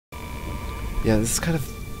Yeah, this is kind of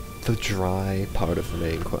the dry part of the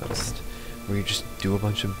main quest, where you just do a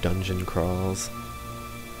bunch of dungeon crawls.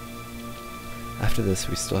 After this,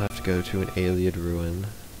 we still have to go to an Alien ruin.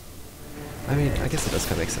 I mean, I guess it does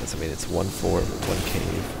kind of make sense. I mean, it's 1 fort, 1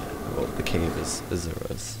 cave. Well, the cave is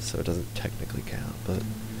Azura's, so it doesn't technically count, but,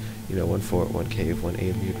 you know, 1 fort, 1 cave, 1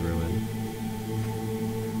 alien ruin.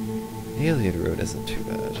 Alien ruin isn't too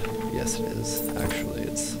bad. Yes, it is. Actually,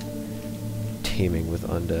 it's teeming with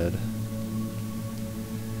undead.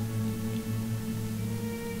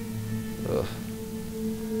 Ugh.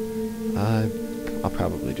 I'll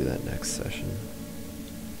probably do that next session.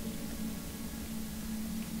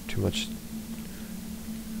 Too much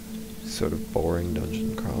sort of boring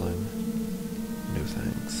dungeon crawling. No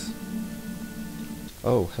thanks.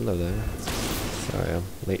 Oh, hello there. Sorry, I'm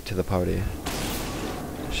late to the party.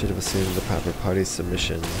 Should have assumed the proper party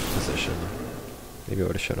submission position. Maybe I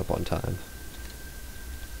would have shown up on time.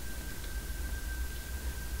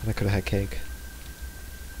 And I could have had cake.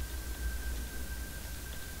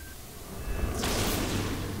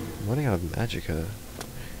 I'm running out of magicka.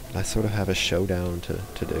 And I sort of have a showdown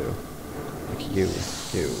to do. Like you.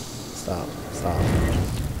 Stop.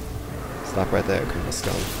 Stop right there, criminal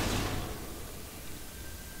scum.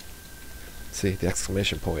 See, the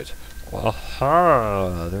exclamation point.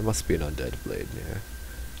 Aha! There must be an undead blade near.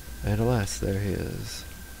 And alas, there he is.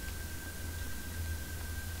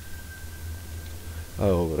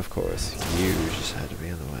 Oh, but of course, you just had to be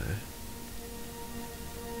in the way.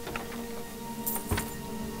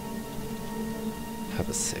 Have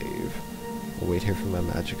a save. We'll wait here for my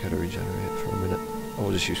magicka to regenerate for a minute. Oh,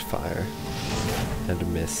 we'll just use fire.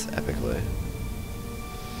 And miss epically.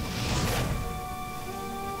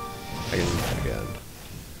 I can use that again.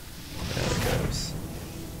 There it goes.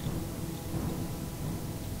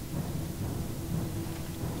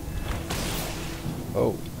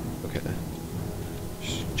 Oh, okay.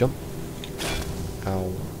 Jump.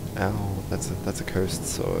 Ow. Ow. That's a cursed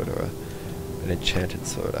sword, or an enchanted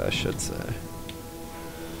sword, I should say.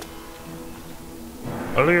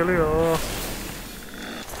 Alilio!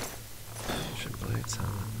 Should blade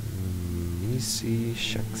sound. Misi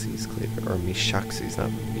Shaxi's cleaver. Or Mishaxi's,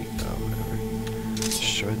 not me. Oh, whatever.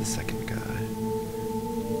 Destroy the second guy.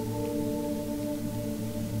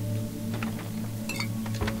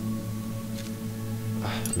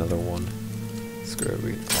 Another one. Screw it,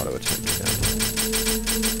 we auto attack again.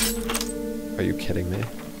 Are you kidding me?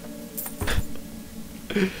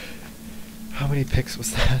 How many picks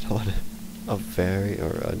was that on a very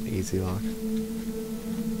or an easy lock?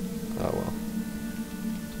 Oh well.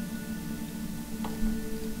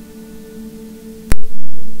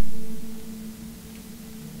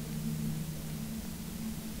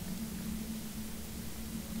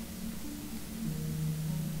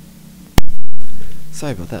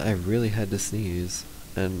 Sorry about that, I really had to sneeze,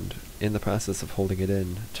 and in the process of holding it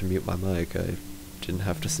in to mute my mic, I didn't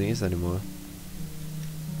have to sneeze anymore.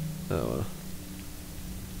 Oh well.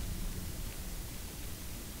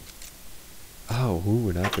 Oh, ooh,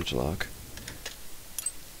 an average lock.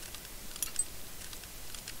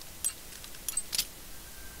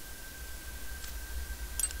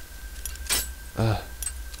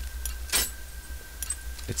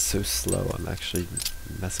 It's so slow, I'm actually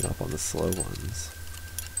messing up on the slow ones.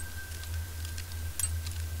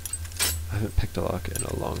 I haven't picked a lock in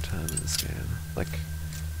a long time in this game. Like,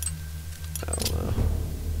 I don't know.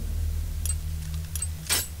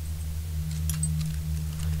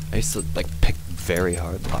 I used to, like, pick very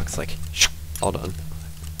hard locks, like, all done.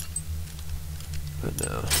 But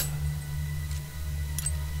no.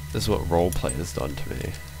 This is what roleplay has done to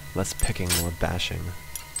me. Less picking, more bashing.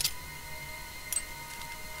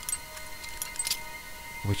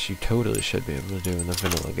 Which you totally should be able to do in the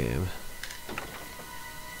vanilla game.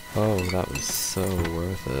 Oh, that was so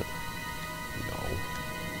worth it. No.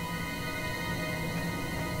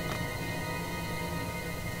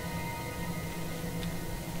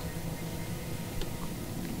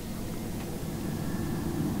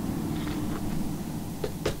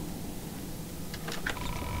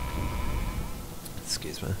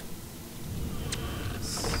 Excuse me.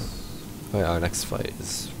 Oh yeah, our next fight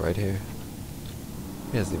is right here.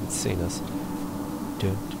 He hasn't even seen us.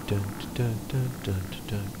 Dun dun dun dun dun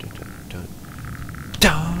dun dun dun dun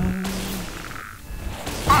dun.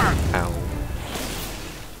 Ow.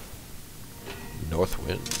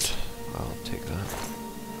 Northwind. I'll take that.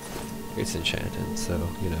 It's enchanted, so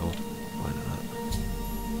you know, why not?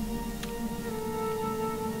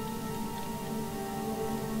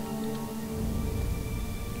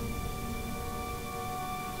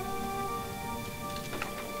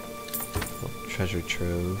 Treasure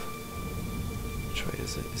trove. Which way is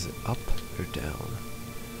Is it up or down?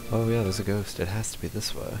 Oh yeah, there's a ghost. It has to be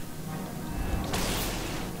this way.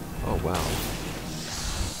 Oh wow.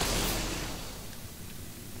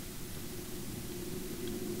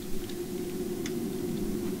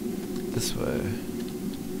 This way.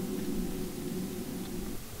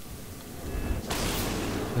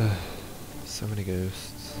 So many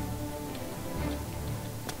ghosts.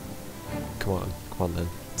 Come on then.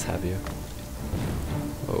 Let's have you.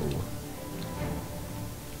 Oh.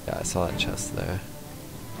 Yeah, I saw that chest there.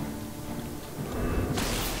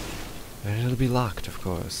 And it'll be locked, of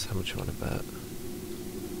course. How much you want to bet?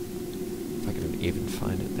 If I can even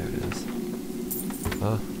find it, there it is.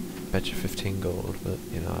 Oh, bet you 15 gold, but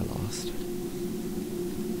you know, I lost.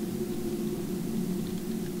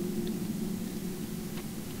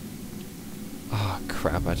 Oh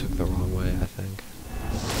crap, I took the wrong way, I think.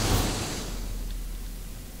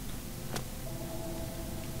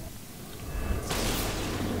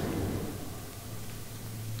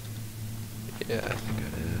 Yeah, I think I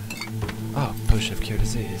did. Oh, potion of cure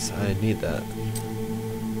disease. I need that.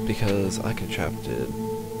 Because I contracted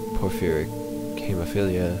porphyric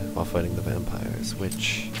hemophilia while fighting the vampires,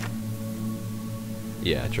 which...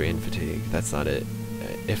 yeah, drain fatigue. That's not it.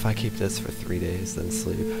 If I keep this for 3 days, then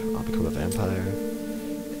sleep, I'll become a vampire.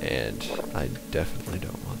 And I definitely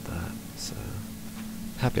don't want that. So,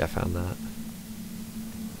 happy I found that.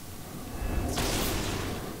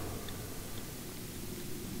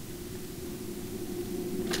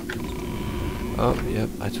 Oh, yep,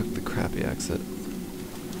 I took the crappy exit.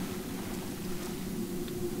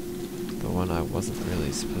 The one I wasn't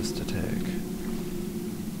really supposed to take.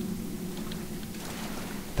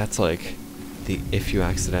 That's like the if you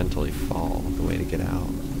accidentally fall, the way to get out.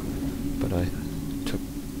 But I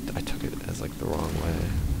took it as like the wrong way.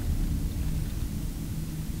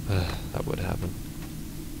 That would happen.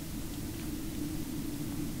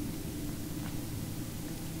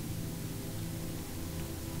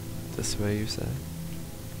 This way, you say?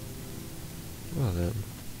 Well then,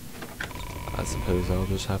 I suppose I'll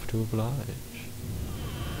just have to oblige.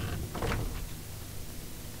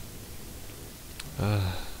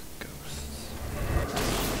 Ghosts.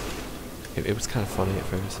 It was kind of funny at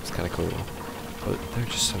first, it was kind of cool, but there are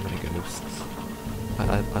just so many ghosts.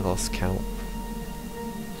 I lost count.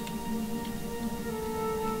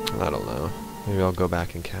 I don't know. Maybe I'll go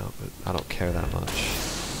back and count, but I don't care that much.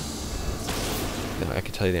 No, I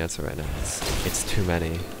can tell you the answer right now. It's too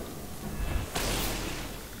many.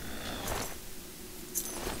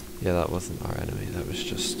 Yeah, that wasn't our enemy. That was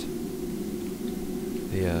just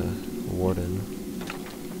the warden.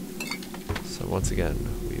 So once again,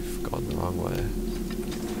 we've gone the wrong way.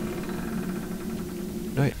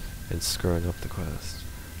 No, yeah. And screwing up the quest.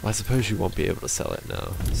 Well, I suppose you won't be able to sell it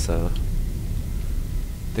now. So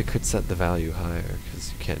they could set the value higher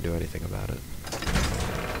because you can't do anything about it.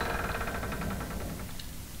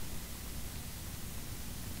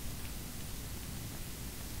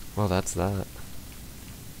 Well, that's that.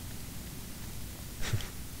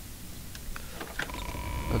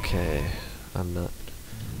 Okay, I'm not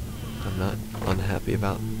unhappy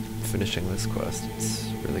about finishing this quest. It's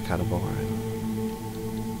really kind of boring.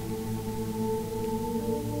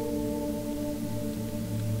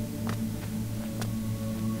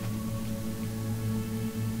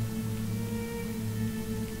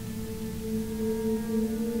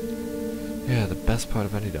 Yeah, the best part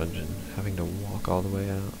of any dungeon, having to walk all the way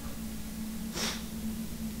out.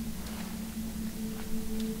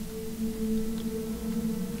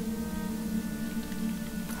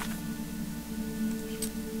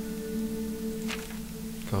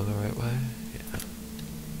 Going the right way? Yeah.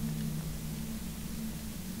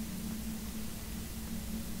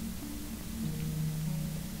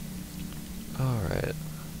 Alright.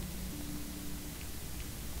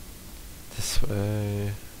 This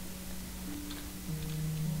way.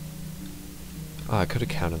 Oh, I could have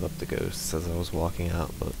counted up the ghosts as I was walking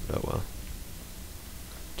out, but oh well.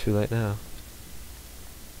 Too late now.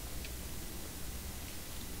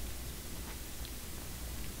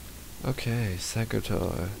 Okay,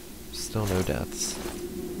 Segator. Still no deaths.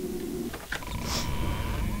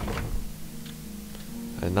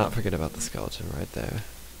 And not forget about the skeleton right there.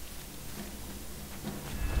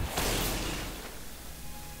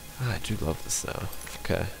 I do love the snow.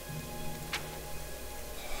 Okay.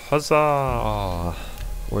 Huzzah!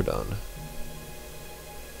 We're done.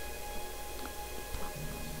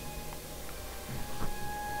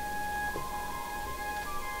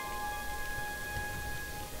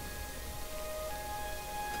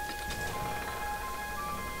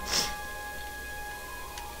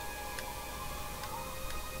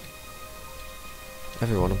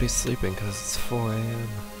 Everyone will be sleeping because it's 4 AM,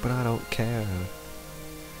 but I don't care.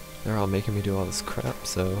 They're all making me do all this crap,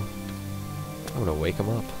 so I'm gonna wake them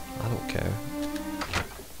up. I don't care.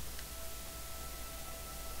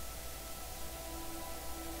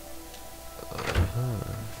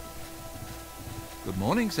 Good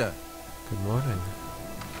morning, sir. Good morning.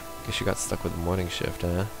 Guess you got stuck with the morning shift,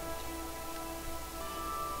 eh?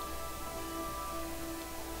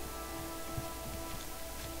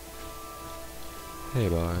 Hey,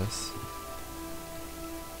 boys.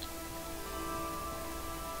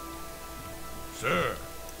 Sir.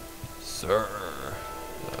 Sir.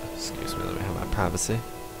 Excuse me, let me have my privacy.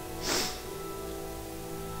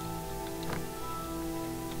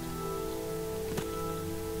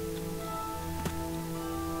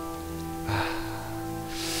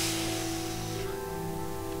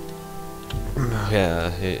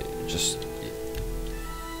 Yeah,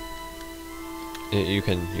 you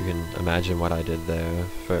can imagine what I did there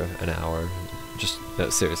for an hour. Just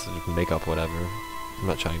seriously, make up whatever. I'm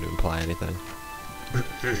not trying to imply anything.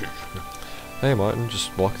 Hey Martin,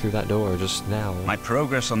 just walk through that door just now. My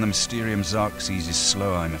progress on the Mysterium Xerxes is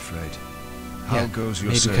slow, I'm afraid. How goes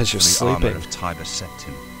your search for the armor of Tiber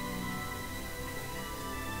Septim?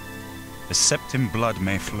 The Septim blood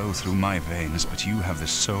may flow through my veins, but you have the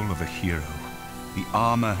soul of a hero. The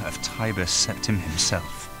armor of Tiber Septim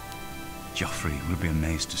himself. Geoffrey will be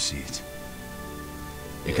amazed to see it.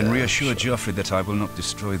 You can reassure Geoffrey that I will not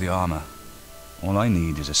destroy the armor. All I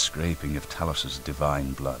need is a scraping of Talos's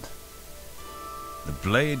divine blood. The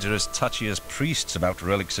blades are as touchy as priests about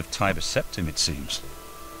relics of Tiber Septim, it seems.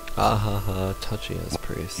 Touchy as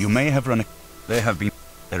priests. You may have run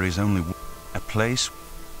there is only a place.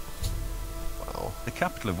 Wow. The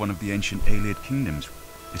capital of one of the ancient Aeolid kingdoms.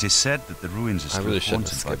 It is said that the ruins are still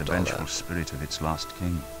haunted by the vengeful spirit of its last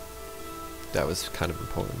king. That was kind of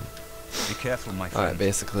important. Be careful, my friend. Alright,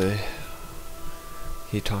 basically,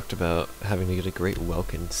 he talked about having to get a great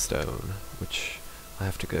welkin stone, which I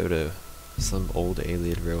have to go to some old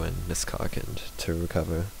Aeolid ruin, Miskarkand, to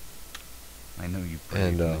recover. I know you've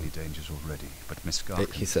braved many dangers already, but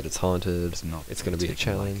Miskarkand... He said it's haunted, it's going to be a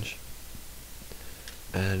challenge,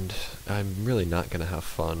 and I'm really not going to have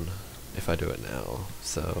fun if I do it now,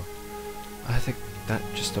 so I think that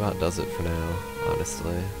just about does it for now,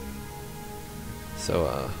 honestly.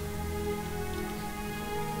 So,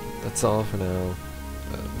 that's all for now.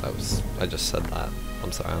 I just said that.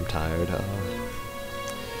 I'm sorry, I'm tired.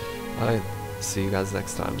 I see you guys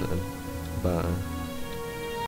next time then. Bye.